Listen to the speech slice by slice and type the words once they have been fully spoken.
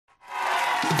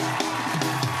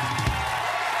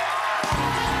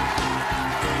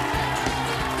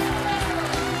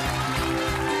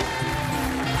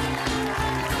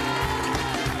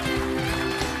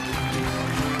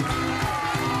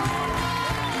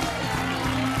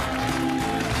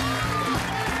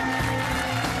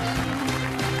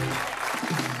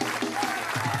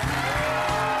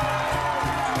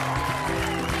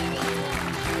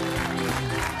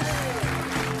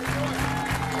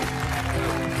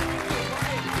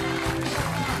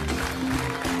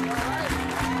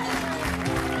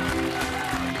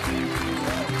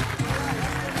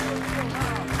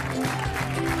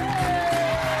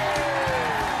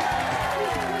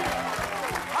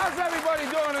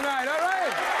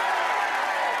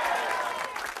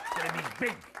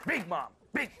Big, Mom,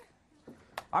 big.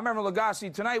 I'm Emeril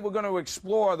Lagasse. Tonight we're going to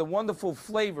explore the wonderful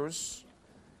flavors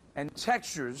and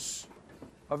textures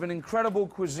of an incredible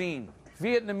cuisine,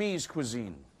 Vietnamese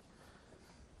cuisine.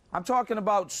 I'm talking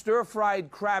about stir-fried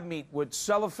crab meat with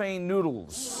cellophane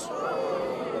noodles.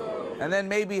 And then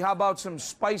maybe, how about some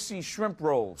spicy shrimp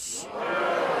rolls?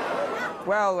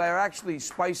 Well, they're actually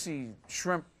spicy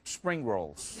shrimp spring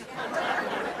rolls.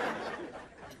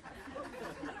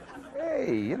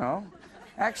 Hey, you know.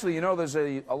 Actually, you know, there's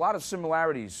a lot of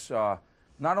similarities,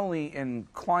 not only in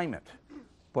climate,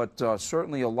 but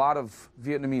certainly a lot of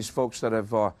Vietnamese folks that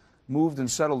have moved and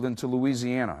settled into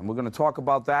Louisiana. And we're going to talk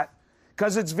about that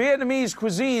because it's Vietnamese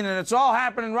cuisine, and it's all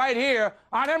happening right here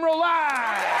on Emeril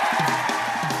Live!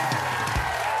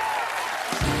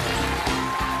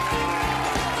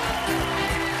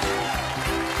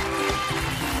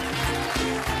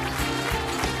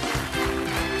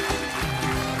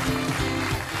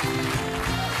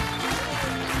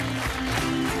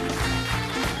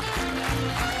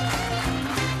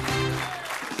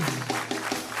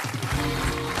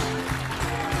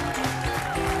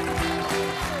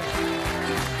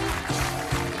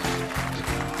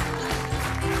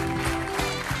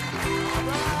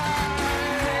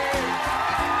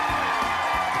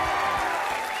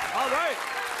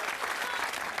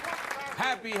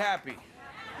 Happy.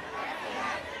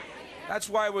 That's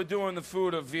why we're doing the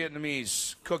food of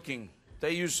Vietnamese cooking.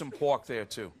 They use some pork there,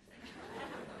 too.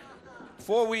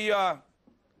 Before we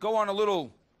go on a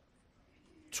little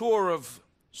tour of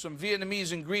some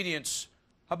Vietnamese ingredients,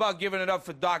 how about giving it up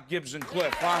for Doc Gibbs and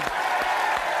Cliff, huh?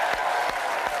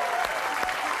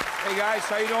 Hey, guys,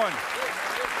 how you doing?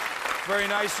 Very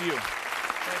nice of you.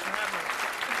 Thanks for having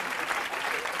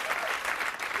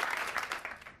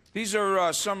us. These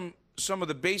are some of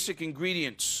the basic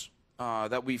ingredients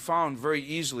that we found very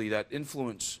easily that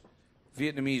influence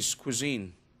Vietnamese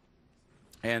cuisine.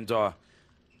 And I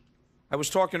was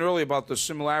talking earlier about the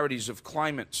similarities of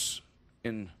climates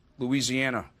in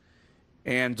Louisiana.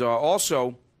 And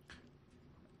also,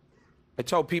 I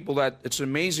tell people that it's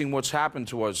amazing what's happened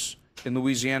to us in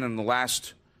Louisiana in the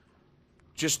last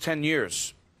just 10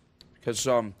 years. Because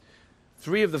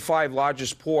 3 of the 5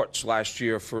 largest ports last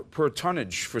year per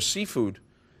tonnage for seafood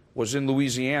was in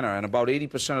Louisiana, and about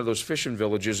 80% of those fishing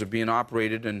villages are being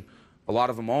operated, and a lot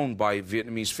of them owned by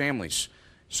Vietnamese families.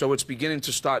 So it's beginning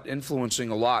to start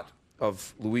influencing a lot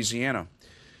of Louisiana.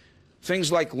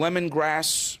 Things like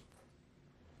lemongrass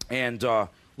and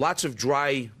lots of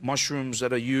dry mushrooms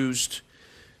that are used.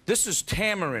 This is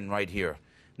tamarind right here.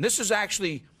 And this is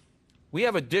actually, we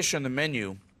have a dish on the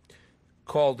menu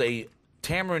called a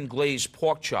tamarind glazed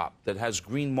pork chop that has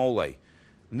green mole.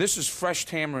 And this is fresh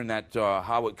tamarind, that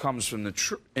how it comes from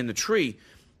in the tree.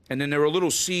 And then there are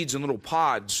little seeds and little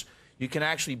pods. You can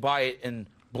actually buy it in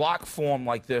block form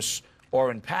like this or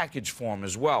in package form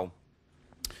as well.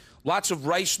 Lots of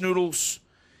rice noodles.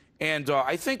 And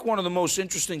I think one of the most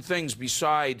interesting things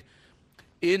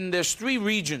there's 3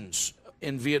 regions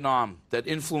in Vietnam that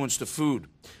influence the food.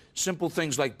 Simple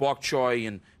things like bok choy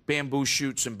and bamboo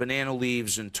shoots and banana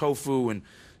leaves and tofu and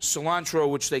cilantro,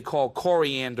 which they call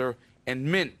coriander, and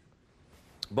mint.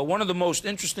 But one of the most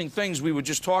interesting things we were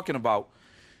just talking about,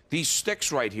 these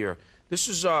sticks right here, this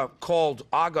is called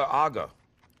agar-agar,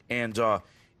 and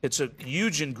it's a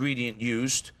huge ingredient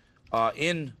used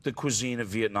in the cuisine of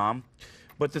Vietnam.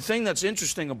 But the thing that's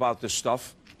interesting about this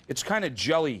stuff, it's kind of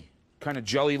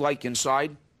jelly-like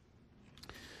inside.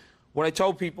 What I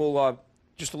told people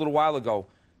just a little while ago,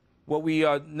 what we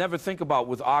never think about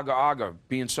with agar-agar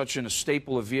being such a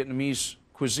staple of Vietnamese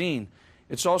cuisine,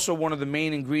 it's also one of the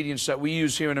main ingredients that we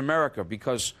use here in America,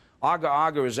 because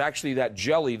agar-agar is actually that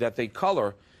jelly that they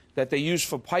color, that they use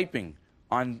for piping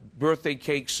on birthday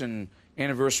cakes and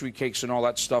anniversary cakes and all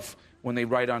that stuff when they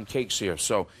write on cakes here.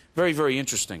 So very, very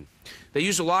interesting. They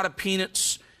use a lot of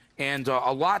peanuts and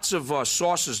lots of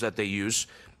sauces that they use,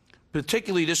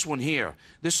 particularly this one here.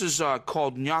 This is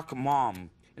called Nhok Mom,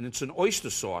 and it's an oyster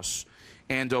sauce.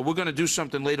 And we're going to do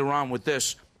something later on with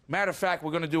this. Matter of fact,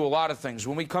 we're going to do a lot of things.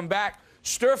 When we come back,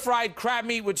 stir-fried crab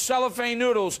meat with cellophane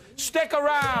noodles. Stick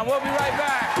around. We'll be right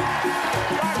back.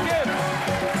 Doc Gibbs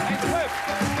and Cliff.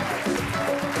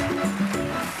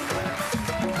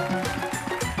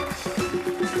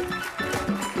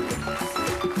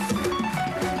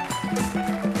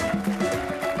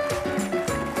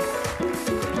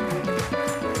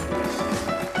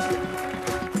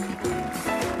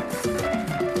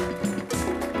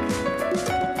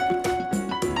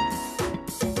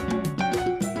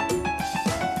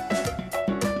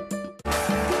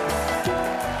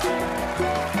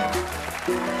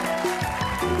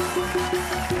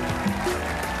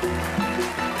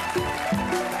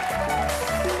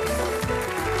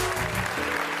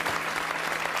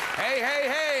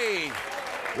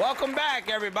 Welcome back,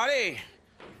 everybody.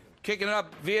 Kicking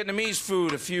up Vietnamese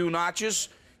food a few notches.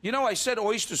 You know, I said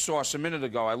oyster sauce a minute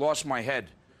ago. I lost my head.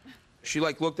 She,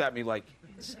 like, looked at me like,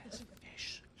 it says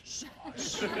fish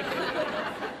sauce.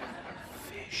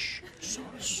 Fish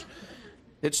sauce.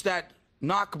 It's that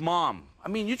knock mom. I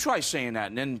mean, you try saying that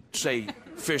and then say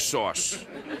fish sauce.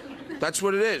 That's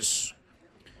what it is.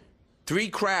 3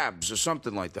 crabs or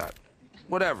something like that.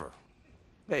 Whatever.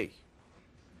 Hey.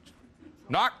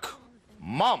 Knock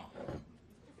mom.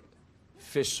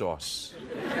 Fish sauce.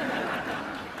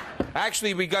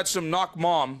 Actually, we got some knock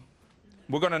mom.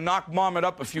 We're gonna knock mom it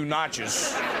up a few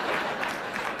notches.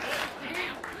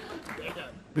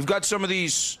 We've got some of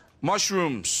these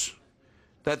mushrooms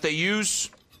that they use.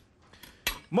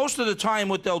 Most of the time,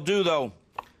 what they'll do, though,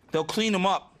 they'll clean them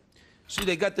up. See,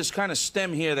 they got this kind of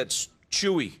stem here that's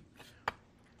chewy.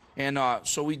 And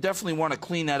so we definitely want to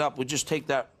clean that up. We'll just take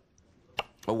that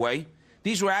away.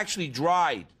 These were actually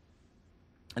dried.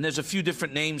 And there's a few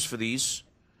different names for these.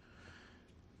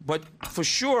 But for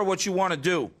sure, what you want to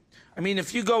do, I mean,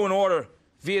 if you go and order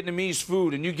Vietnamese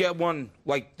food and you get one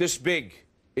like this big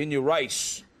in your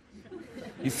rice,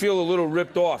 you feel a little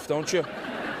ripped off, don't you?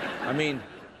 I mean,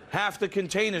 half the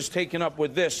container's taken up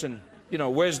with this, and, you know,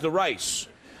 where's the rice?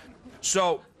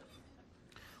 So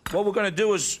what we're going to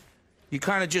do is you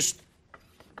kind of just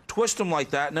twist them like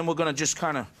that, and then we're going to just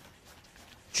kind of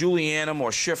julienne them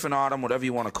or chiffonade them, whatever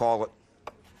you want to call it.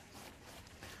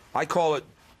 I call it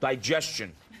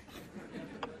digestion.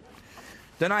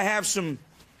 Then I have some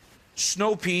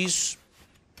snow peas,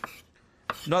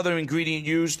 another ingredient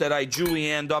used that I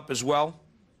julienned up as well.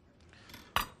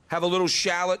 Have a little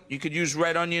shallot. You could use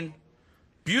red onion.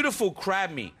 Beautiful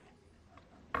crab meat.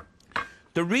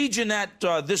 The region that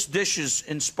this dish is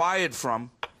inspired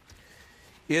from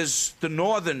is the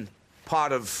northern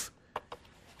part of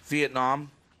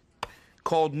Vietnam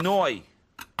called Noi.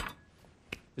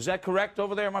 Is that correct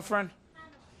over there, my friend?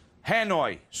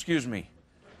 Hanoi, excuse me.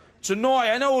 It's a Noi.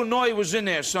 I know Noi was in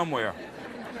there somewhere.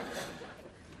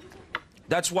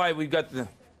 That's why we've got the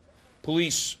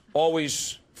police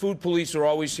always, food police are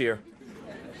always here.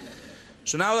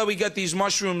 So now that we got these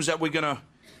mushrooms that we're gonna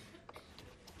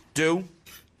do,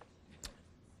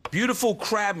 beautiful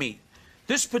crab meat.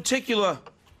 This particular,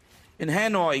 in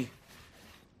Hanoi,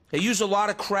 they use a lot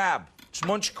of crab. It's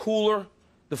much cooler,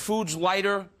 the food's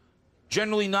lighter,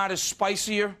 generally not as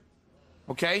spicier,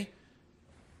 okay?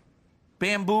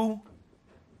 Bamboo,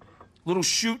 little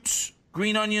shoots,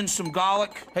 green onions, some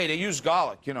garlic. Hey, they use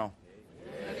garlic, you know.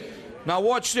 Now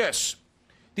watch this.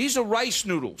 These are rice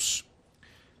noodles.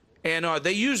 And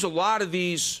they use a lot of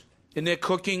these in their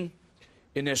cooking,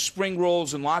 in their spring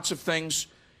rolls and lots of things.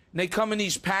 And they come in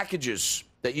these packages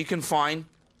that you can find.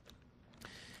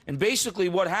 And basically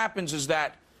what happens is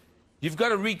that you've got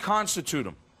to reconstitute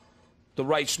them, the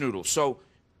rice noodles. So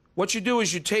what you do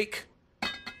is you take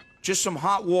just some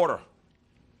hot water.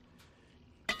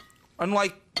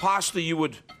 Unlike pasta, you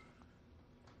would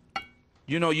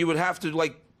have to,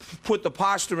 like, put the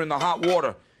pasta in the hot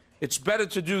water. It's better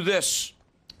to do this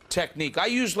technique. I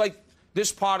use, like,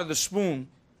 this part of the spoon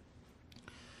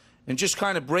and just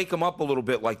kind of break them up a little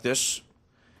bit like this.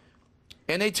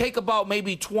 And they take about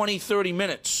maybe 20, 30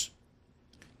 minutes.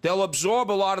 They'll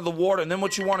absorb a lot of the water, and then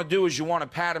what you want to do is you want to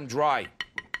pat them dry.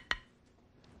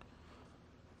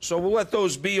 So we'll let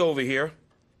those be over here.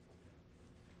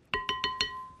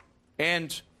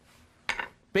 And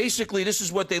basically, this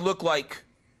is what they look like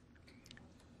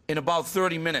in about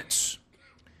 30 minutes.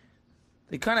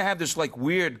 They kind of have this, like,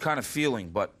 weird kind of feeling,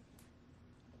 but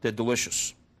they're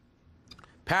delicious.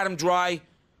 Pat them dry.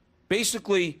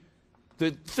 Basically, the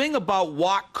thing about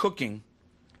wok cooking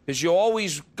is you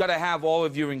always got to have all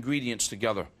of your ingredients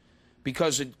together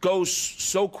because it goes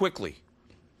so quickly.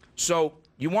 So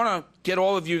you want to get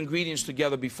all of your ingredients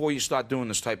together before you start doing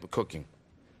this type of cooking.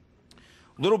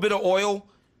 A little bit of oil.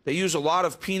 They use a lot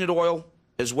of peanut oil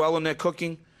as well in their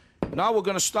cooking. Now we're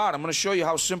going to start. I'm going to show you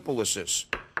how simple this is.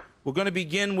 We're going to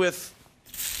begin with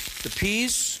the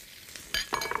peas,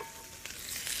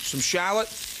 some shallot,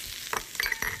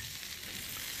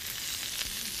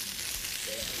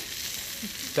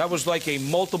 that was like a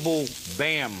multiple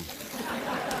bam.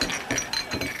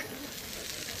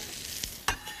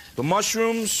 The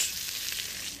mushrooms.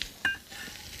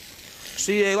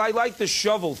 See, I like the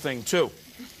shovel thing, too.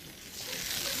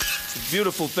 It's a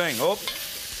beautiful thing. Oh,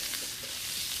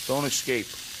 don't escape.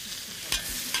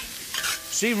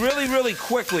 See, really, really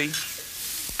quickly,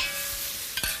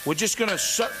 we're just going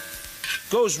to...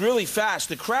 Goes really fast.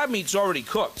 The crab meat's already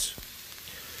cooked.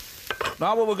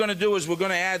 Now what we're going to do is we're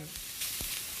going to add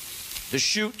the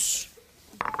shoots.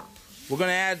 We're going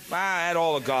to add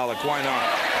all the garlic. Why not?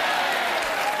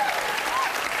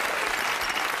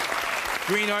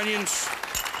 green onions.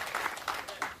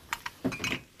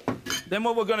 Then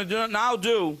what we're going to now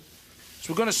do is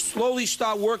we're going to slowly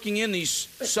start working in these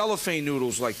cellophane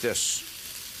noodles like this.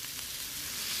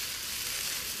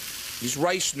 These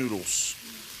rice noodles.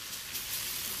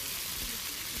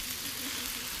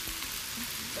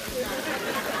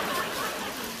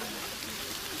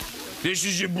 This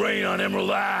is your brain on Emeril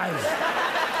Live.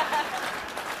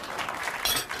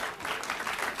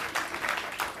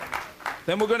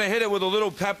 Then we're going to hit it with a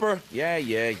little pepper. Yeah.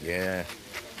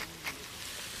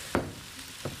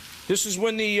 This is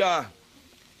when the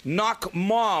knock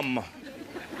mom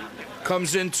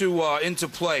comes into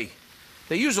play.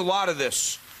 They use a lot of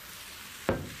this.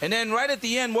 And then right at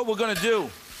the end, what we're going to do,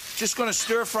 just going to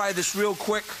stir fry this real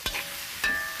quick.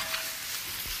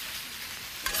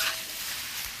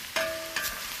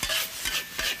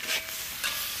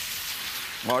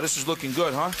 Oh, this is looking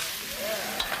good, huh?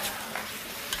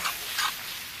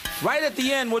 Right at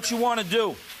the end, what you want to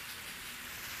do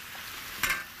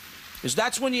is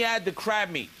that's when you add the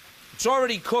crab meat. It's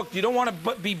already cooked. You don't want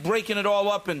to be breaking it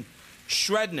all up and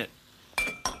shredding it.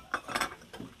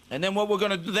 And then what we're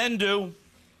going to then do...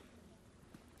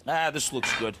 this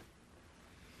looks good.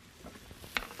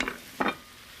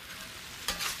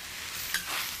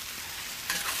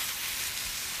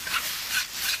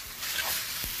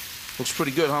 Looks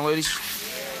pretty good, huh, ladies?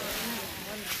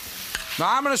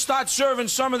 Now, I'm going to start serving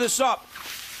some of this up.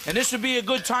 And this would be a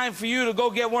good time for you to go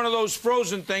get one of those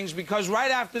frozen things, because right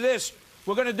after this,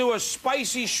 we're going to do a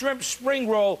spicy shrimp spring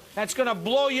roll that's going to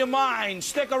blow your mind.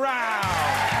 Stick around.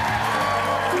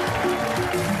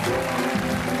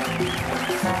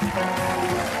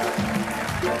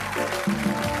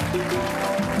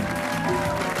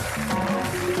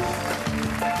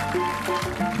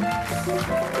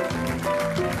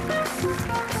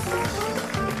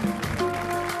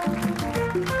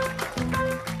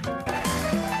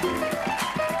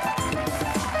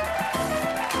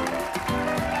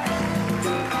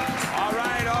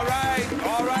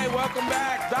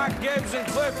 And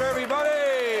Cliff, everybody.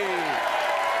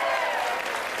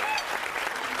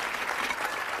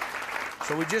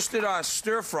 So we just did our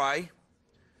stir fry,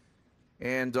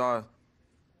 and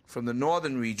from the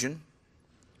northern region.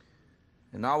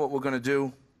 And now what we're going to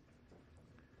do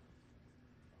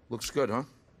looks good, huh?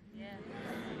 Yeah.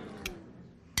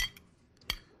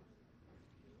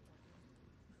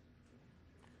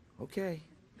 Okay.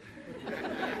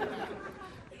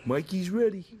 Mikey's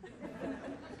ready.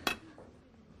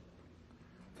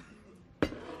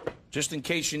 Just in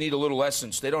case you need a little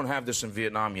essence, they don't have this in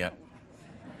Vietnam yet.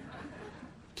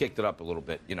 Kicked it up a little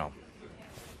bit, you know.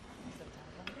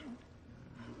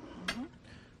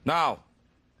 Now,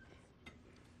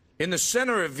 in the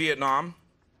center of Vietnam,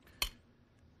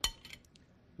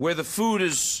 where the food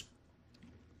is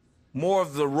more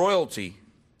of the royalty,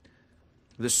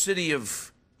 the city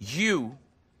of Hue,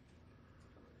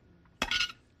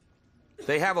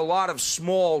 they have a lot of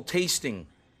small tasting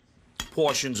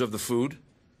portions of the food.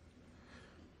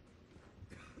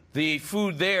 The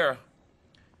food there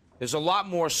is a lot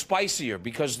more spicier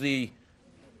because the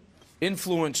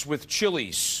influence with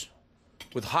chilies,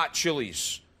 with hot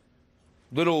chilies,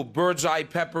 little bird's eye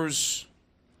peppers.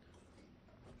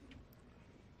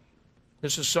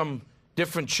 This is some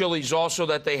different chilies also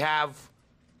that they have,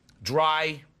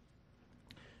 dry,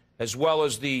 as well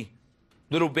as the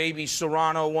little baby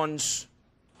serrano ones,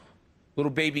 little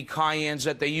baby cayennes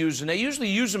that they use. And they usually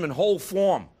use them in whole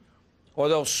form, or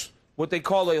they'll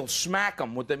they'll smack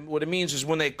them. What it means is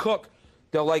when they cook,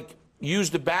 they'll like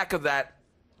use the back of that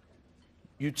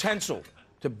utensil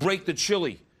to break the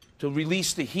chili, to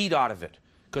release the heat out of it.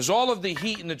 Because all of the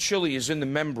heat in the chili is in the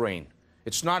membrane.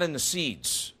 It's not in the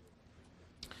seeds.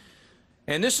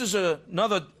 And this is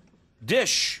another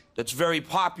dish that's very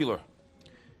popular.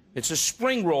 It's a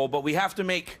spring roll, but we have to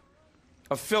make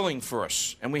a filling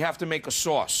first, and we have to make a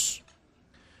sauce.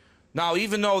 Now,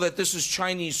 even though that this is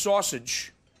Chinese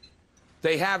sausage,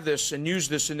 they have this and use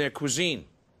this in their cuisine,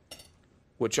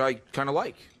 which I kind of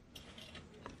like.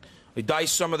 I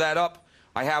dice some of that up.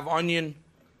 I have onion,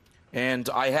 and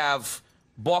I have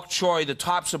bok choy, the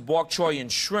tops of bok choy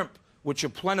and shrimp, which are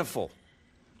plentiful,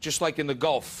 just like in the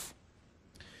Gulf.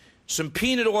 Some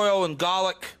peanut oil and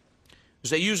garlic,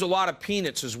 because they use a lot of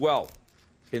peanuts as well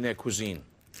in their cuisine.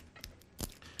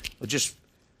 Or just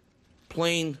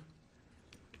plain,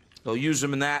 they'll use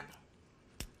them in that.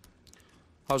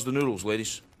 How's the noodles,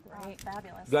 ladies? Great,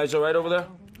 fabulous. You guys all right over there?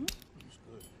 Mm-hmm. You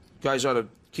guys ought to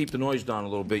keep the noise down a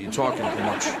little bit. You're talking too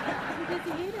much.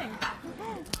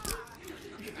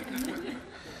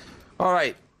 All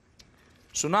right.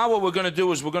 So now what we're going to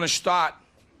do is we're going to start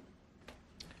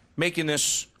making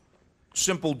this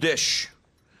simple dish.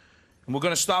 And we're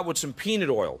going to start with some peanut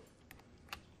oil,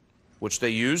 which they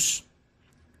use.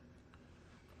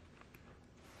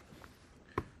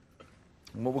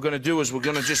 And what we're going to do is we're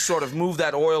going to just sort of move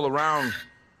that oil around,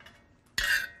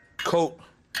 coat,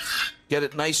 get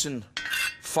it nice and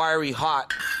fiery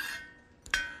hot.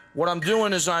 What I'm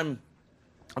doing is I'm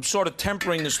sort of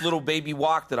tempering this little baby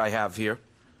wok that I have here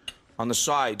on the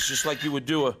sides, just like you would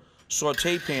do a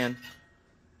saute pan.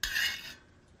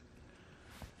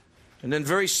 And then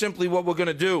very simply what we're going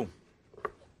to do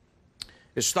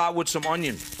is start with some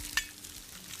onion.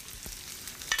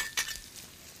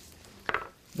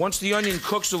 Once the onion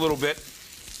cooks a little bit,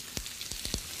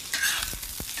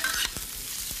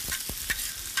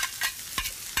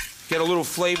 get a little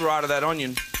flavor out of that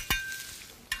onion,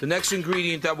 the next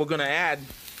ingredient that we're going to add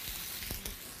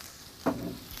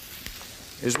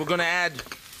is we're going to add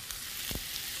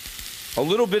a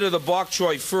little bit of the bok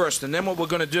choy first, and then what we're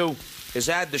going to do is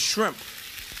add the shrimp.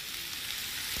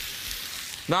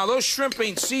 Now, those shrimp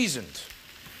ain't seasoned,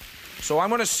 so I'm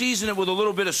going to season it with a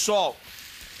little bit of salt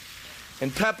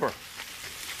and pepper.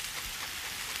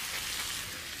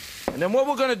 And then what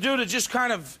we're going to do to just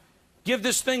kind of give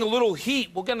this thing a little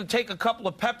heat, we're going to take a couple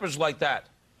of peppers like that,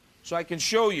 so I can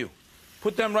show you.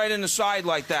 Put them right in the side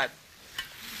like that.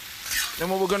 Then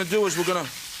what we're going to do is we're going to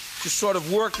just sort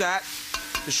of work that.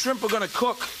 The shrimp are going to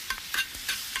cook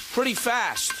pretty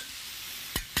fast.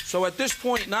 So at this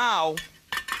point now,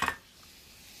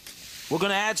 we're going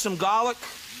to add some garlic.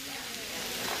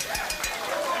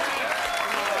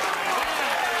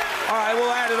 All right,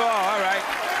 we'll add it all right.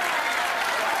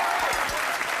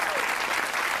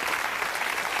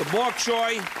 The bok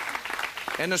choy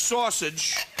and the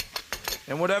sausage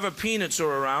and whatever peanuts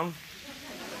are around.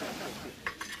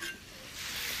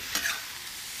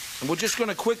 And we're just going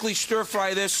to quickly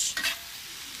stir-fry this.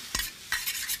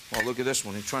 Oh, look at this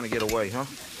one. He's trying to get away, huh?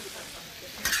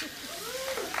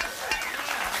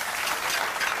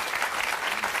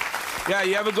 Yeah,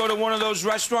 you ever go to one of those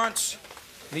restaurants?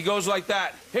 And he goes like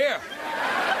that. Here.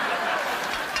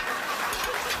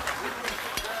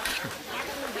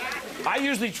 I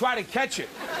usually try to catch it.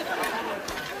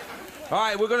 All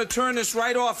right, we're going to turn this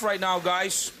right off right now,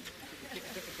 guys.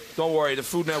 Don't worry, the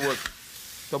Food Network,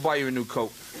 they'll buy you a new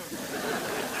coat.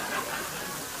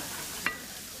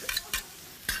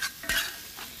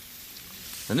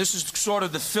 And this is sort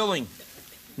of the filling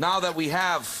now that we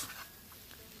have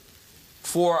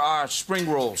for our spring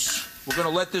rolls. We're going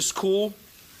to let this cool.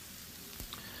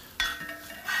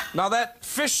 Now that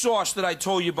fish sauce that I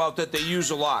told you about that they use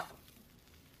a lot,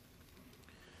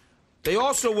 they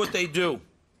also, what they do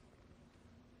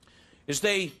is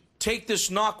they take this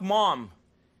nok mom,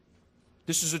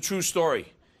 this is a true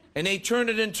story, and they turn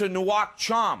it into nuoc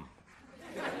cham.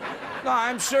 No,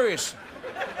 I'm serious.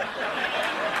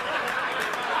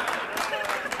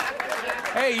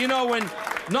 Hey, you know, when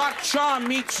nok cham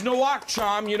meets nuoc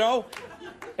cham, you know.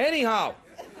 Anyhow,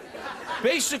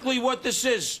 basically what this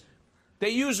is, they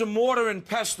use a mortar and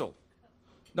pestle.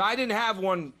 Now, I didn't have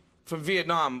one from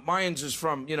Vietnam. Mine's is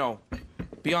from, you know,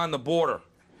 beyond the border.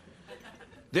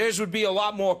 Theirs would be a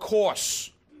lot more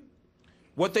coarse.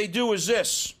 What they do is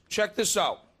this. Check this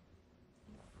out.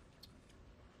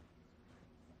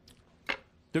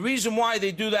 The reason why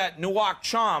they do that nuoc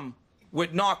cham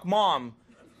with nok mom,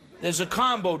 there's a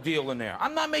combo deal in there.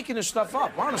 I'm not making this stuff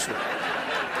up, honestly.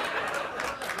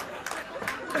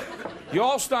 You're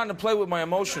all starting to play with my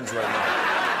emotions right now.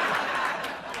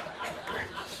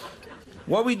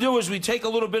 What we do is we take a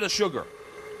little bit of sugar,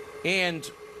 and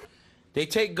they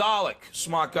take garlic,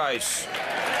 smart guys.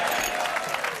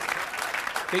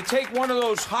 They take one of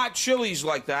those hot chilies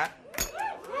like that,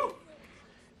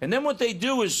 and then what they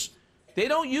do is they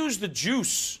don't use the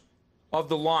juice of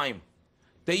the lime.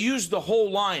 They use the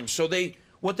whole lime. So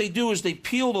what they do is they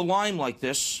peel the lime like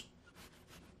this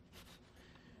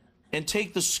and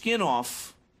take the skin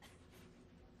off.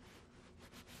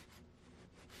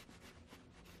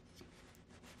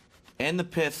 And the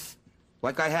pith,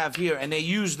 like I have here, and they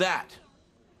use that.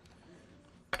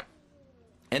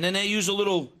 And then they use a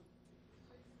little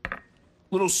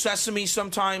sesame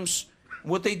sometimes.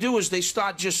 What they do is they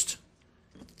start just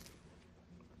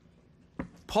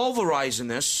pulverizing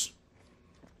this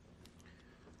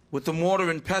with the mortar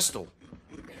and pestle.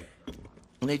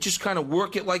 And they just kind of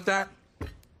work it like that.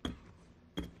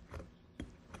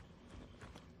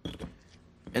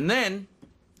 And then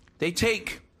they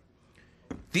take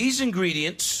these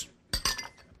ingredients.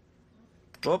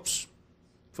 Oops,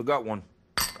 forgot one.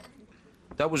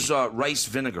 That was rice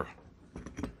vinegar.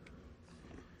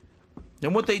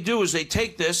 Then what they do is they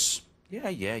take this.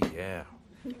 Yeah.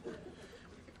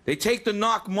 They take the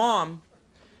nok mom,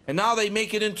 and now they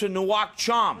make it into nuoc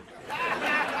cham.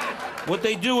 what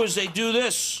they do is they do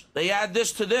this. They add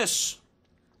this to this.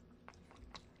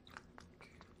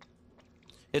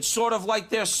 It's sort of like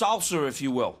their salsa, if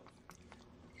you will.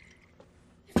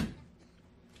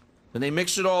 And they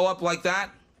mix it all up like that.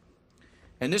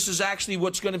 And this is actually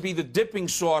what's going to be the dipping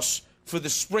sauce for the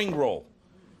spring roll,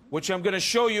 which I'm going to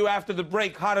show you after the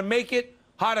break how to make it,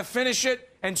 how to finish it,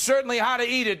 and certainly how to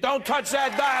eat it. Don't touch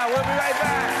that dial. We'll be right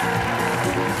back.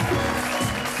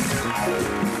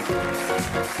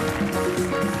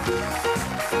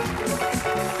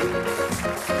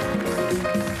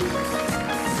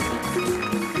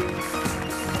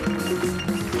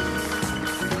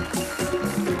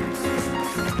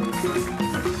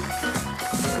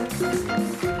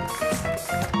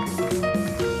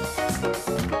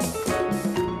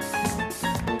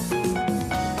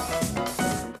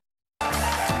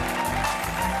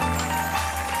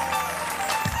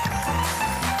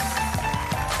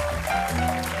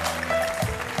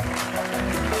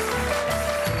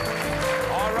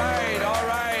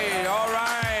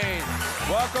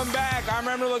 Welcome back. I'm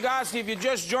Emeril Lagasse. If you're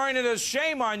just joining us,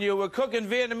 shame on you. We're cooking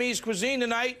Vietnamese cuisine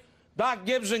tonight. Doc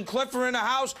Gibbs and Cliff are in the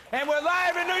house, and we're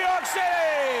live in New York City.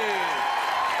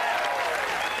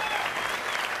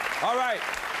 All right.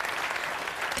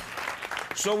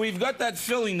 So we've got that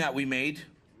filling that we made.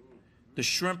 The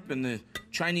shrimp and the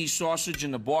Chinese sausage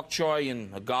and the bok choy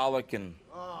and the garlic, and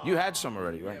you had some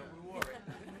already, right?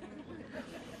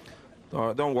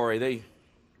 Don't worry,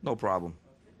 no problem.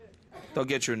 They'll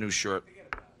get you a new shirt.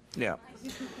 Yeah.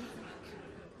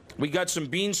 We got some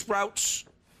bean sprouts,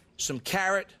 some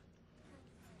carrot,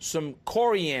 some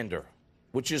coriander,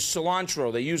 which is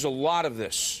cilantro. They use a lot of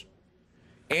this,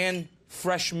 and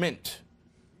fresh mint.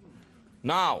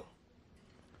 Now,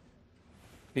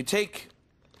 you take,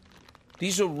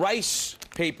 these are rice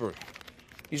paper.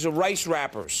 These are rice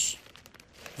wrappers.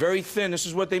 Very thin. This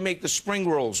is what they make the spring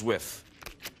rolls with.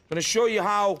 I'm going to show you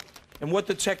how and what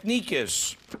the technique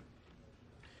is.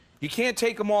 You can't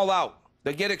take them all out.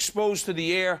 They get exposed to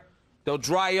the air, they'll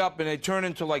dry up, and they turn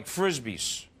into like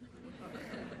Frisbees.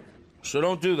 So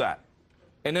don't do that.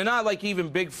 And they're not like even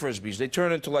big Frisbees. They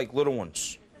turn into like little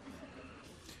ones.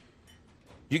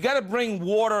 You got to bring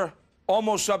water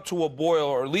almost up to a boil,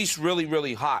 or at least really,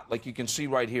 really hot, like you can see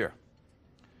right here.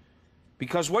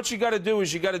 Because what you got to do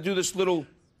is you got to do this little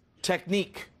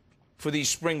technique for these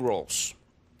spring rolls.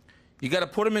 You got to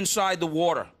put them inside the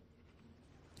water.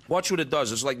 Watch what it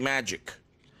does. It's like magic.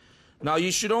 Now,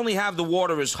 you should only have the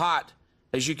water as hot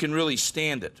as you can really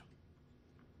stand it.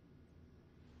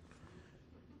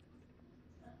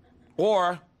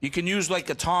 Or you can use like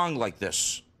a tong like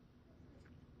this.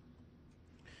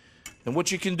 And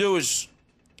what you can do is,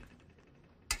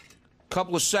 a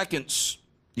couple of seconds,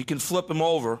 you can flip them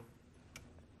over.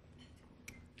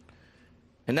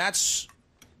 And that's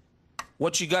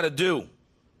what you got to do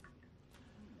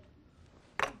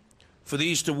for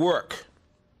these to work.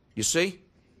 You see?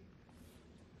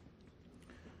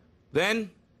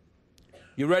 Then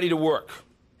you're ready to work.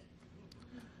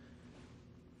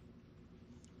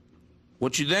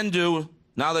 What you then do,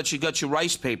 now that you got your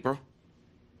rice paper,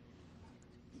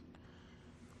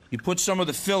 you put some of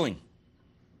the filling.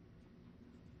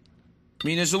 I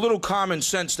mean, there's a little common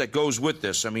sense that goes with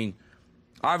this. I mean,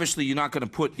 obviously you're not going to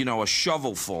put, you know, a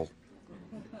shovel full.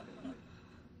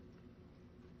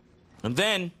 And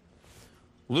then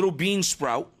a little bean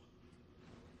sprout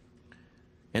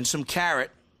and some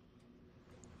carrot.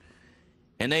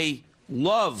 And they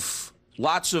love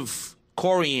lots of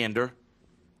coriander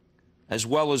as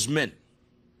well as mint.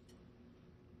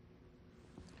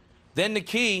 Then the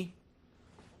key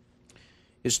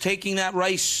is taking that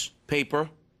rice paper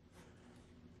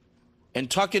and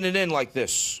tucking it in like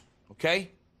this, okay?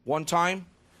 One time.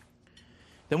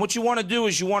 Then what you want to do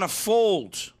is you want to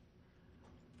fold,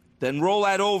 then roll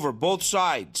that over both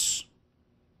sides.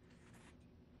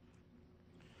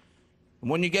 And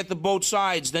when you get the both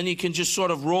sides, then you can just sort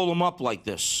of roll them up like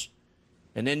this,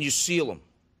 and then you seal them.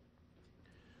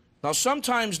 Now,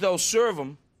 sometimes they'll serve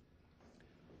them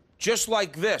just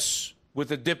like this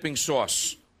with a dipping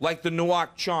sauce, like the nuoc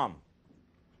cham.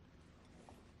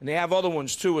 And they have other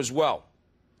ones, too, as well.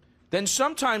 Then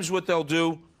sometimes what they'll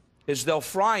do is they'll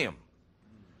fry them.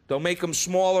 They'll make them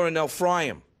smaller and they'll fry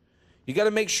them. You got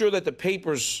to make sure that the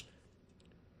papers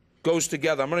goes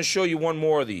together. I'm going to show you one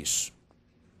more of these.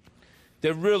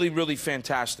 They're really, really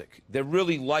fantastic. They're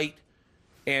really light,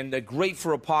 and they're great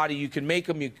for a party. You can make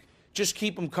them, you just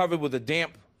keep them covered with a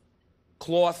damp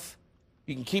cloth.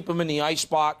 You can keep them in the ice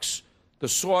box. The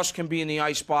sauce can be in the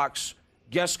ice box.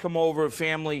 Guests come over,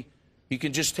 family. You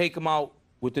can just take them out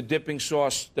with the dipping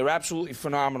sauce. They're absolutely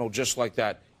phenomenal just like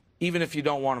that, even if you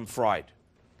don't want them fried.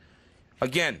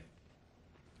 Again,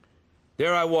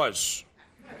 there I was,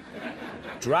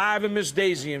 driving Miss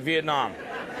Daisy in Vietnam.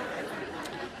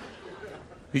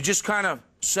 You just kind of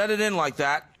set it in like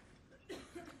that.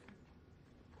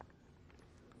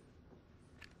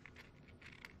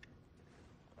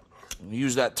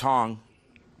 Use that tongue.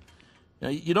 Now,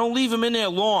 you don't leave them in there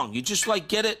long. You just like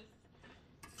get it,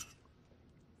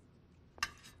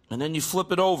 and then you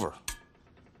flip it over.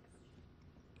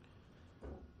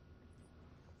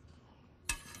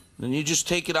 Then you just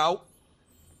take it out,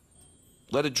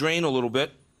 let it drain a little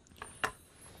bit,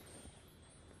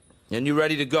 and you're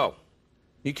ready to go.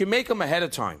 You can make them ahead of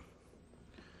time.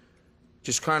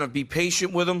 Just kind of be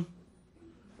patient with them.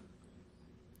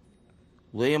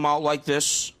 Lay them out like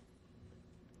this.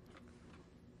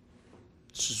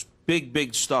 This is big,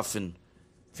 big stuff in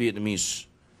Vietnamese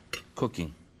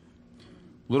cooking.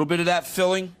 A little bit of that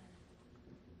filling.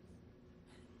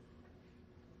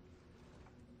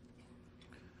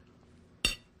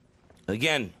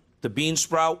 Again, the bean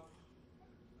sprout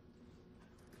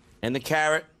and the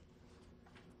carrot.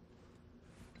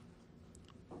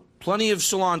 Plenty of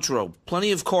cilantro,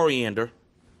 plenty of coriander,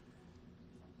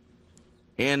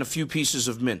 and a few pieces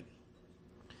of mint.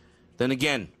 Then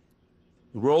again,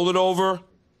 roll it over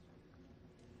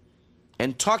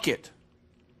and tuck it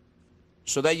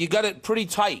so that you got it pretty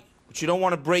tight, but you don't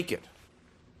want to break it.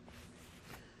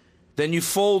 Then you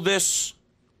fold this,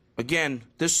 again,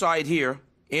 this side here,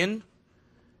 in,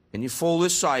 and you fold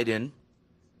this side in,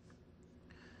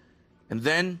 and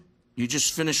then you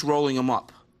just finish rolling them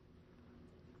up.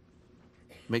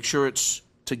 Make sure it's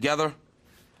together,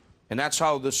 and that's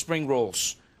how the spring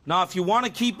rolls. Now, if you want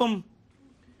to keep them,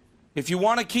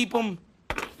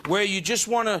 where you just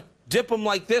want to dip them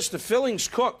like this, the filling's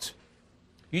cooked.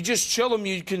 You just chill them.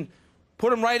 You can put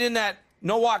them right in that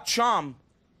Noak cham.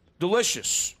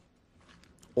 Delicious.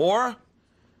 Or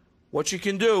what you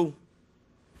can do,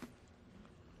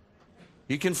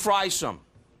 you can fry some.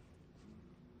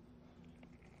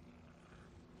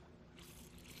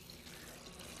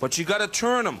 But you got to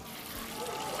turn them.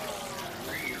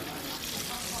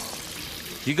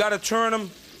 You got to turn them.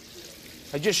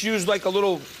 I just used like a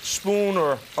little spoon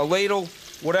or a ladle,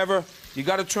 whatever. You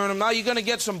got to turn them. Now you're going to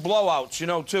get some blowouts, you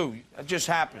know, too. It just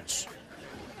happens.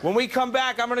 When we come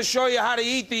back, I'm going to show you how to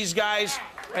eat these guys.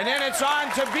 And then it's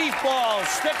on to beef balls.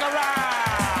 Stick around.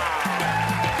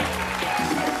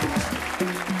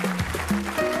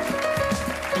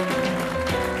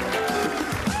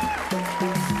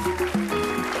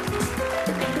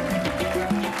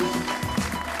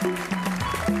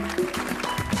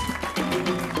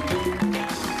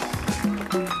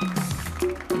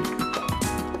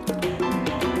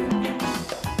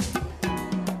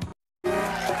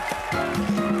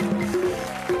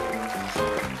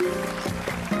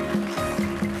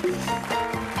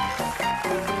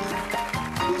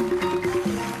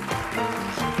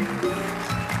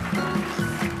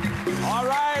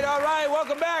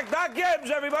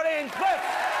 Everybody in clip.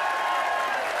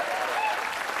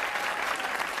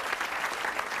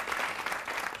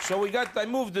 So I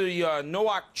moved the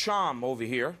Noak cham over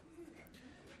here.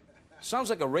 Sounds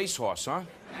like a racehorse, huh?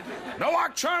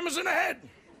 Noak cham is in the head.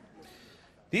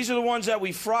 These are the ones that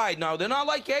we fried. Now, they're not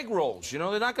like egg rolls, you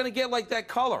know? They're not going to get like that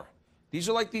color. These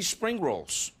are like these spring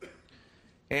rolls.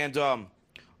 And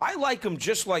I like them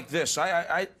just like this.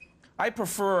 I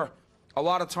prefer a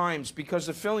lot of times, because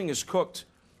the filling is cooked,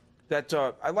 that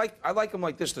I like them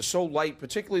like this. They're so light,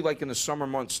 particularly like in the summer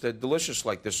months. They're delicious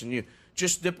like this, and you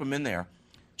just dip them in there.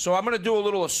 So I'm going to do a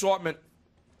little assortment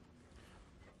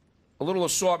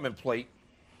plate.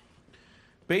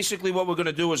 Basically what we're going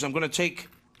to do is I'm going to take,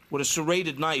 with a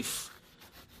serrated knife,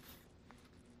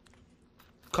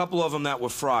 a couple of them that were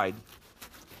fried.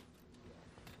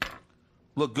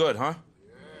 Look good, huh?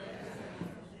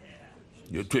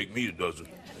 You'll take me a dozen.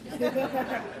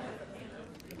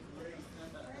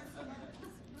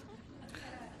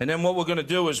 And then what we're going to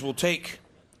do is we'll take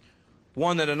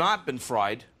one that had not been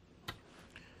fried.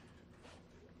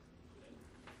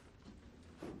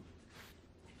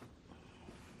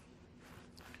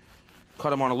 Cut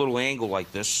them on a little angle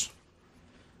like this.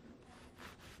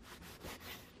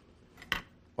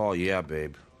 Oh, yeah,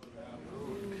 babe.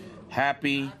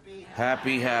 Happy,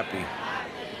 happy, happy.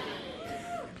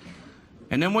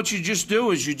 And then what you just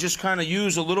do is you just kind of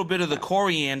use a little bit of the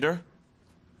coriander,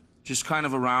 just kind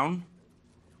of around.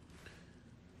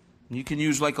 You can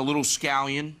use like a little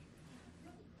scallion.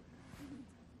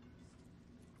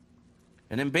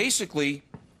 And then basically,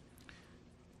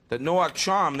 the Noak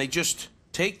cham, they just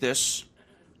take this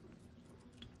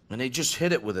and they just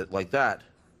hit it with it like that.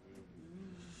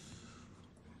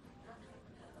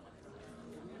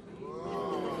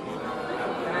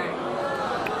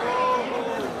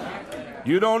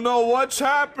 You don't know what's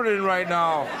happening right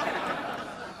now.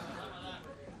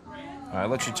 All right,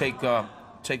 let you take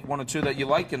one or two that you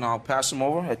like, and I'll pass them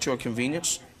over at your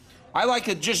convenience. I like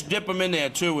to just dip them in there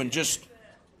too, and just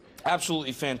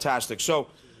absolutely fantastic. So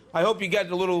I hope you get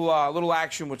a little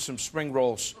action with some spring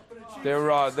rolls.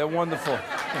 They're wonderful.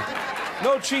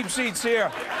 No cheap seats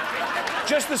here.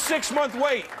 Just a 6-month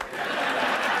wait.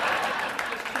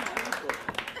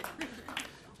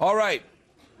 All right.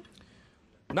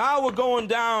 Now we're going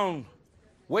down,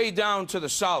 way down to the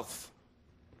south.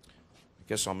 I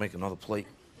guess I'll make another plate.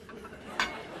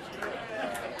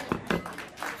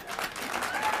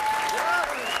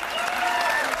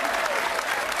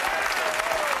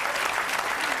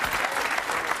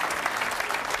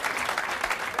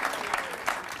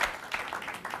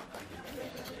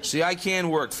 See, I can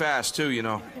work fast, too, you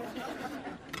know.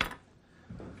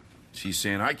 She's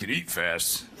saying I can eat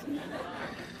fast.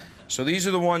 So these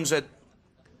are the ones that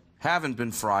haven't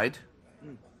been fried.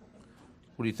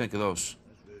 What do you think of those?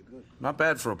 Very good. Not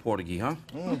bad for a Portuguese, huh?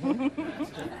 Mm-hmm.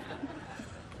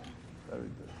 Very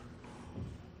good.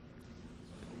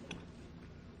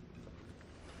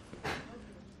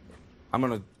 I'm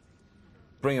going to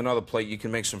bring another plate. You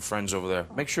can make some friends over there.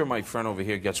 Make sure my friend over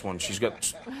here gets one.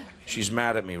 She's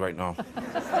mad at me right now.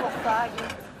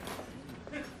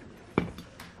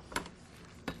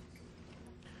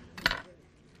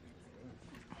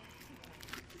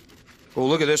 Oh,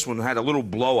 look at this one. It had a little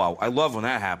blowout. I love when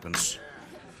that happens.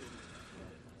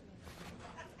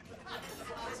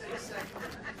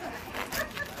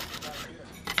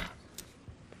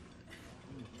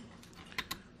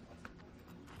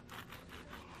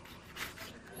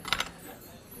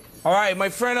 All right, my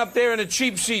friend up there in the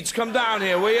cheap seats, come down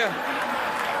here, will you?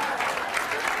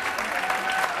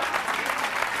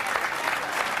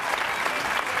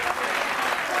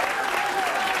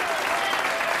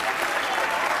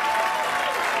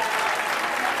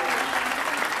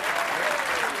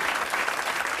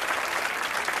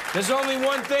 There's only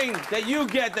one thing that you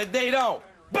get that they don't.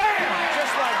 Bam!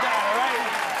 Just like that, all right?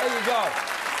 There you go.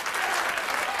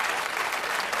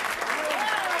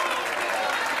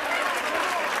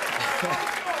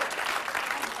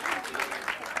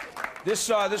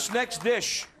 This next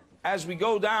dish, as we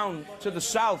go down to the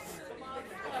south,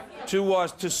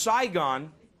 to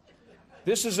Saigon,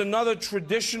 this is another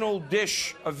traditional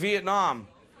dish of Vietnam.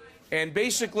 And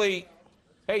basically,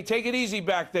 hey, take it easy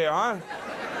back there, huh?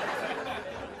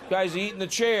 Guys are eating the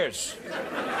chairs.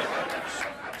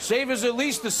 Save us at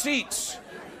least the seats.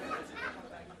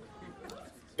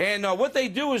 And what they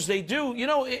do is you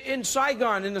know, in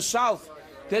Saigon, in the south,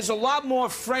 there's a lot more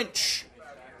French.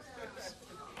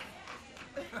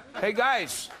 Hey,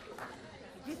 guys.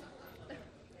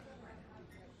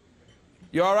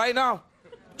 You all right now?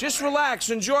 Just relax,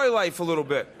 enjoy life a little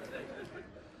bit.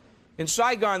 In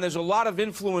Saigon, there's a lot of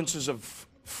influences of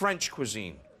French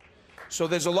cuisine. So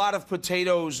there's a lot of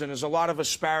potatoes, and there's a lot of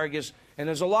asparagus, and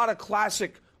there's a lot of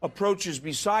classic approaches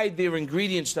beside their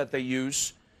ingredients that they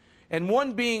use, and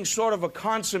one being sort of a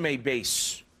consommé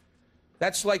base.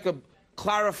 That's like a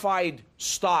clarified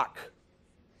stock.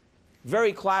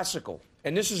 Very classical.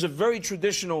 And this is a very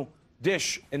traditional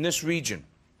dish in this region.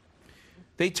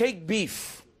 They take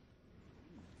beef,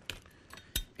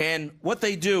 and what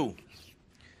they do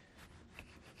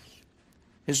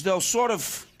is they'll sort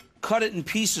of cut it in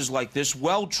pieces like this,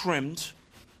 well trimmed.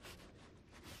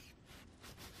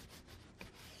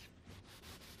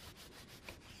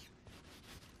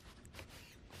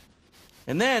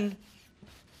 And then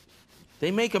they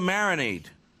make a marinade.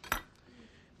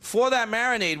 For that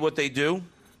marinade, what they do,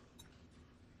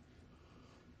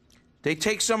 they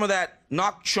take some of that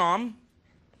nok chom,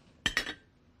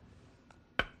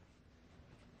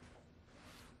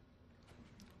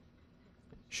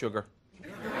 sugar.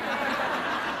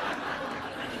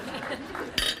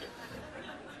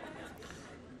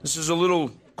 This is a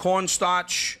little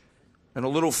cornstarch and a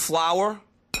little flour,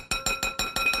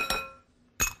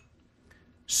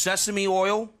 sesame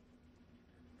oil,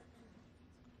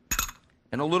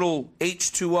 and a little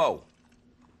H2O,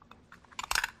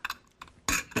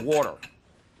 water.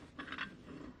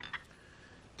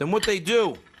 Then what they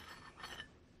do,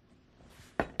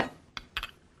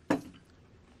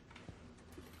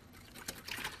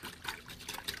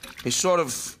 they sort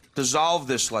of dissolve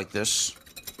this like this.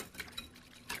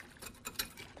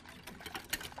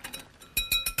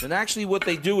 And actually what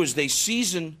they do is they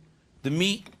season the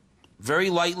meat very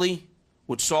lightly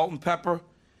with salt and pepper,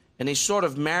 and they sort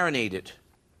of marinate it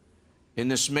in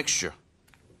this mixture.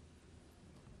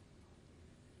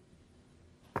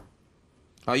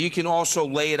 You can also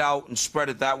lay it out and spread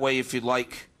it that way if you'd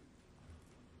like,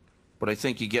 but I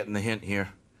think you're getting the hint here.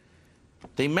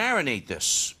 they marinate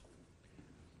this.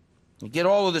 You get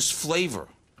all of this flavor.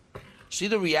 See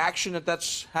the reaction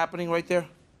that's happening right there?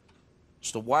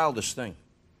 It's the wildest thing.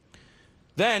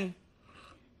 Then,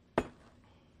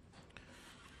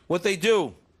 what they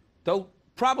do, they'll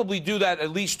probably do that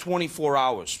at least 24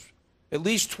 hours. At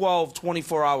least 12,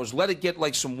 24 hours. Let it get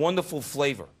like some wonderful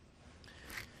flavor.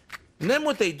 And then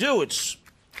what they do, it's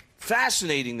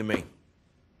fascinating to me.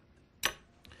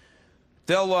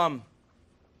 They'll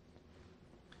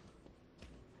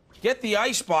get the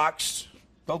ice box,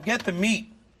 they'll get the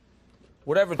meat,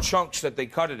 whatever chunks that they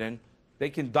cut it in. They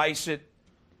can dice it,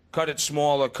 cut it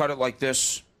smaller, cut it like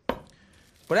this.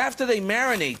 But after they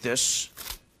marinate this,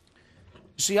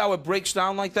 see how it breaks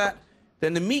down like that?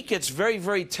 Then the meat gets very,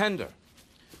 very tender.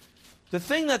 The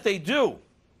thing that they do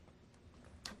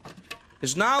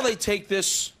is now they take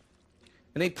this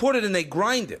and they put it and they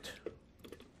grind it.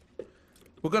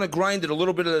 We're going to grind it a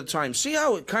little bit at a time. See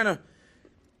how it kind of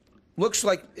looks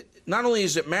like, not only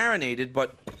is it marinated,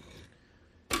 but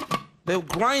they'll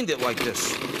grind it like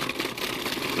this.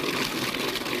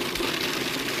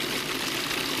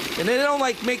 And they don't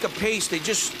like make a paste, they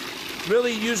just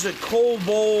really use a cold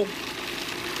bowl,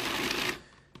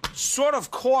 sort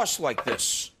of coarse like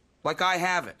this, like I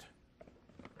have it.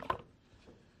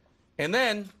 And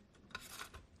then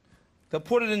they'll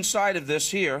put it inside of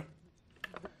this here.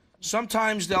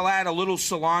 Sometimes they'll add a little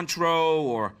cilantro,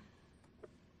 or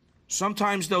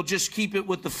sometimes they'll just keep it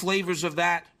with the flavors of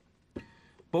that.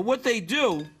 But what they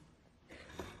do,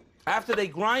 after they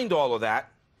grind all of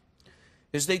that,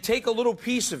 is they take a little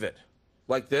piece of it,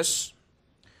 like this.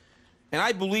 And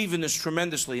I believe in this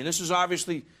tremendously. And this is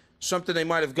obviously something they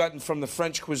might have gotten from the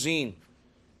French cuisine.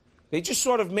 They just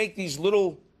sort of make these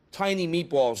little tiny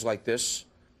meatballs like this.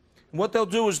 And what they'll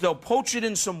do is they'll poach it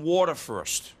in some water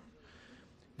first.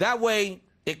 That way,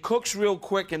 it cooks real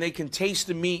quick and they can taste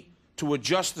the meat to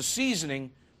adjust the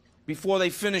seasoning before they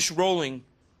finish rolling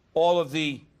all of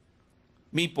the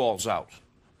meatballs out.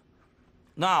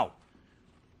 Now,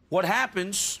 what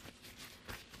happens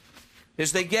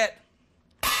is they get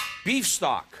beef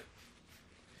stock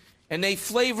and they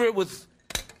flavor it with,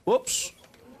 whoops,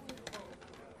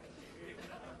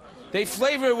 they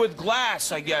flavor it with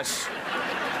glass, I guess.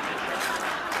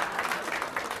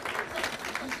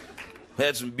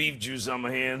 Had some beef juice on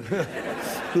my hand.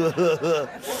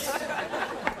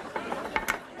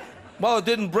 Well, it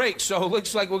didn't break, so it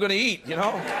looks like we're going to eat, you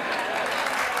know?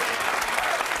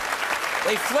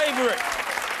 They flavor it.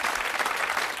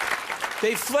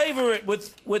 They flavor it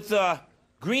with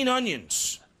green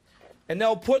onions. And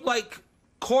they'll put, like,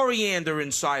 coriander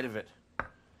inside of it.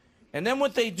 And then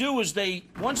what they do is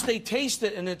once they taste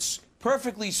it and it's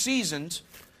perfectly seasoned,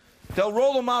 they'll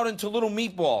roll them out into little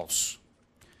meatballs.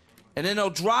 And then they'll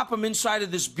drop them inside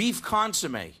of this beef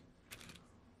consomme.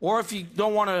 Or if you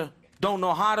don't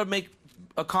know how to make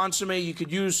a consomme, you could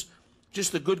use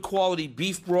just a good quality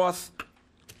beef broth.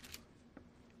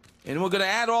 And we're going to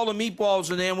add all the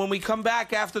meatballs in there. And when we come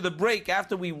back after the break,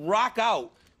 after we rock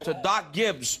out to Doc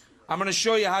Gibbs, I'm going to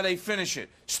show you how they finish it.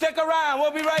 Stick around.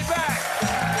 We'll be right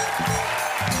back.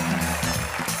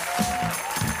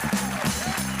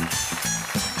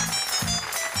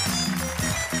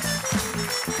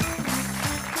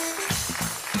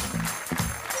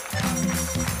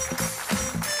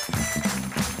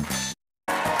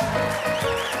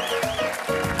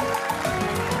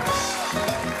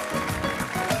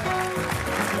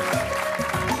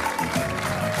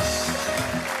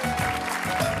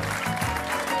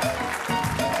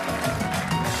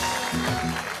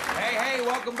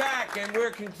 And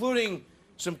we're concluding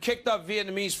some kicked up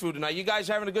Vietnamese food tonight. You guys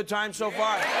having a good time so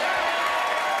far?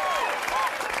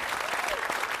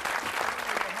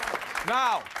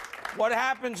 Now, what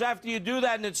happens after you do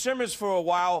that and it simmers for a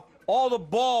while, all the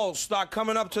balls start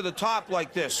coming up to the top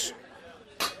like this.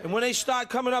 And when they start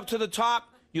coming up to the top,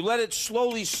 you let it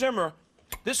slowly simmer.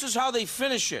 This is how they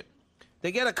finish it.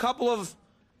 They get a couple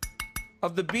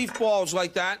of the beef balls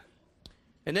like that,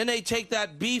 and then they take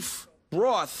that beef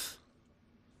broth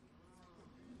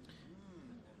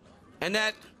and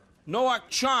that noak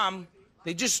cham,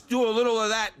 they just do a little of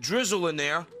that drizzle in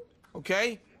there,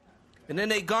 okay? And then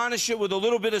they garnish it with a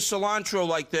little bit of cilantro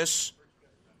like this.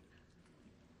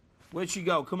 Where'd she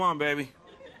go? Come on, baby.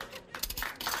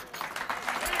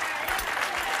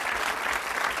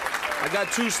 I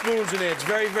got 2 spoons in there. It's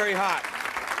very, very hot.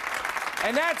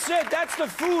 And that's it. That's the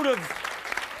food of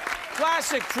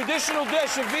classic traditional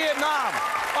dish of Vietnam.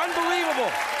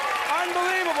 Unbelievable.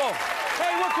 Unbelievable.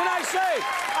 Hey, what can I say?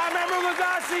 I'm Emeril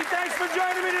Lagasse. Thanks for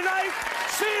joining me tonight.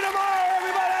 See you tomorrow,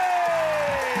 everybody.